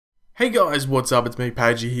Hey guys, what's up? It's me,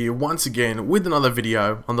 Pagey here, once again with another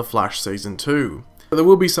video on The Flash Season 2. There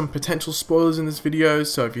will be some potential spoilers in this video,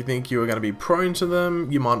 so if you think you are going to be prone to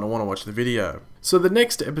them, you might not want to watch the video. So the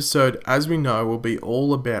next episode, as we know, will be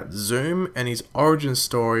all about Zoom and his origin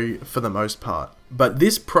story for the most part. But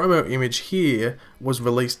this promo image here was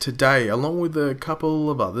released today, along with a couple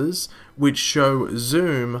of others, which show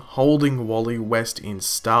Zoom holding Wally West in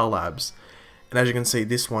Star Labs. And as you can see,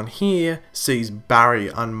 this one here sees Barry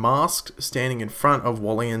unmasked, standing in front of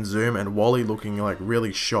Wally and Zoom, and Wally looking like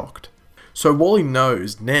really shocked. So Wally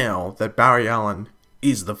knows now that Barry Allen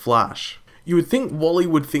is the Flash. You would think Wally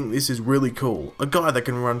would think this is really cool, a guy that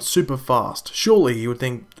can run super fast. Surely he would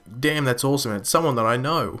think, damn, that's awesome, it's someone that I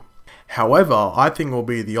know. However, I think it will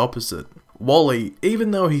be the opposite. Wally,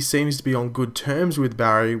 even though he seems to be on good terms with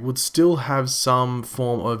Barry, would still have some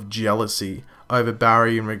form of jealousy over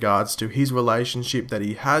Barry in regards to his relationship that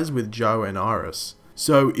he has with Joe and Iris.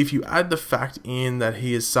 So if you add the fact in that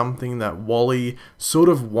he is something that Wally sort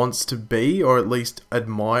of wants to be, or at least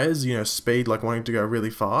admires, you know, speed, like wanting to go really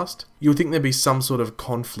fast, you would think there'd be some sort of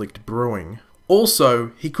conflict brewing.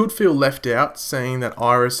 Also, he could feel left out, saying that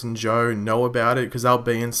Iris and Joe know about it because they'll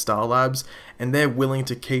be in Star Labs and they're willing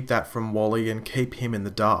to keep that from Wally and keep him in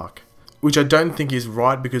the dark. Which I don't think is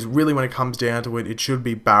right, because really when it comes down to it, it should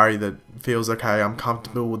be Barry that feels, okay, I'm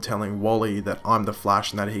comfortable with telling Wally that I'm the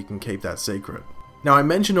Flash and that he can keep that secret. Now, I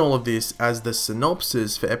mention all of this as the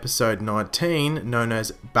synopsis for episode 19, known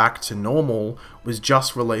as Back to Normal, was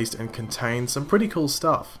just released and contained some pretty cool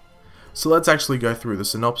stuff. So let's actually go through the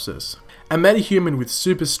synopsis. A metahuman with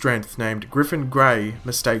super strength named Griffin Grey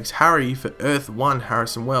mistakes Harry for Earth 1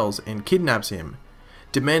 Harrison Wells and kidnaps him,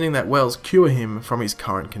 demanding that Wells cure him from his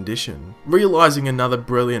current condition. Realizing another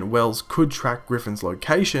brilliant Wells could track Griffin's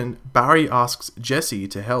location, Barry asks Jesse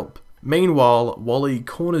to help. Meanwhile, Wally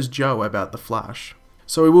corners Joe about the Flash.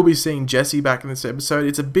 So we will be seeing Jesse back in this episode.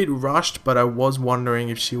 It's a bit rushed, but I was wondering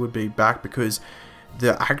if she would be back because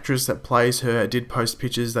the actress that plays her did post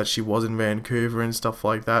pictures that she was in Vancouver and stuff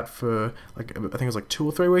like that for, like, I think it was like 2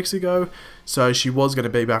 or 3 weeks ago. So she was going to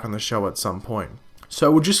be back on the show at some point. So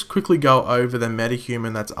we'll just quickly go over the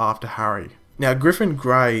metahuman that's after Harry. Now, Griffin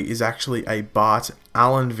Grey is actually a Bart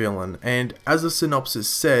Allen villain, and as the synopsis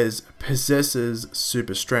says, possesses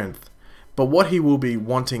super strength. But what he will be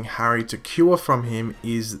wanting Harry to cure from him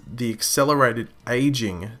is the accelerated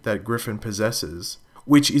aging that Griffin possesses,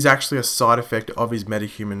 which is actually a side effect of his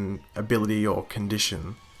metahuman ability or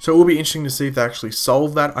condition. So it will be interesting to see if they actually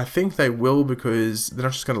solve that. I think they will, because they're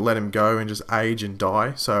not just going to let him go and just age and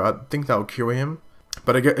die. So I think they'll cure him.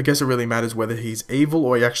 But I guess it really matters whether he's evil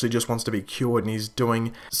or he actually just wants to be cured and he's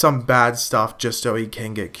doing some bad stuff just so he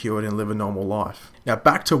can get cured and live a normal life. Now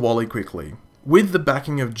back to Wally quickly. With the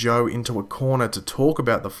backing of Joe into a corner to talk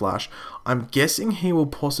about the Flash, I'm guessing he will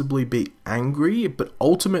possibly be angry but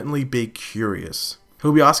ultimately be curious.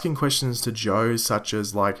 He'll be asking questions to Joe such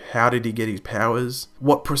as, like, how did he get his powers?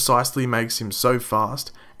 What precisely makes him so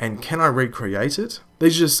fast? And can I recreate it?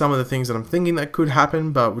 These are just some of the things that I'm thinking that could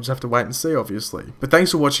happen, but we'll just have to wait and see, obviously. But thanks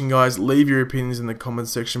for watching, guys. Leave your opinions in the comments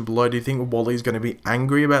section below. Do you think Wally's going to be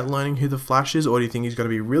angry about learning who the Flash is? Or do you think he's going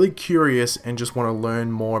to be really curious and just want to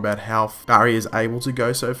learn more about how Barry is able to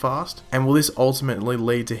go so fast? And will this ultimately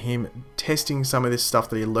lead to him testing some of this stuff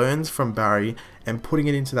that he learns from Barry and putting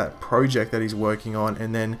it into that project that he's working on,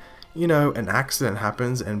 and then, you know, an accident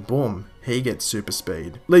happens and boom, he gets super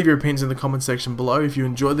speed? Leave your opinions in the comment section below. If you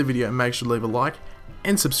enjoyed the video, make sure to leave a like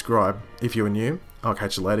and subscribe if you are new. I'll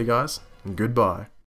catch you later, guys, and goodbye.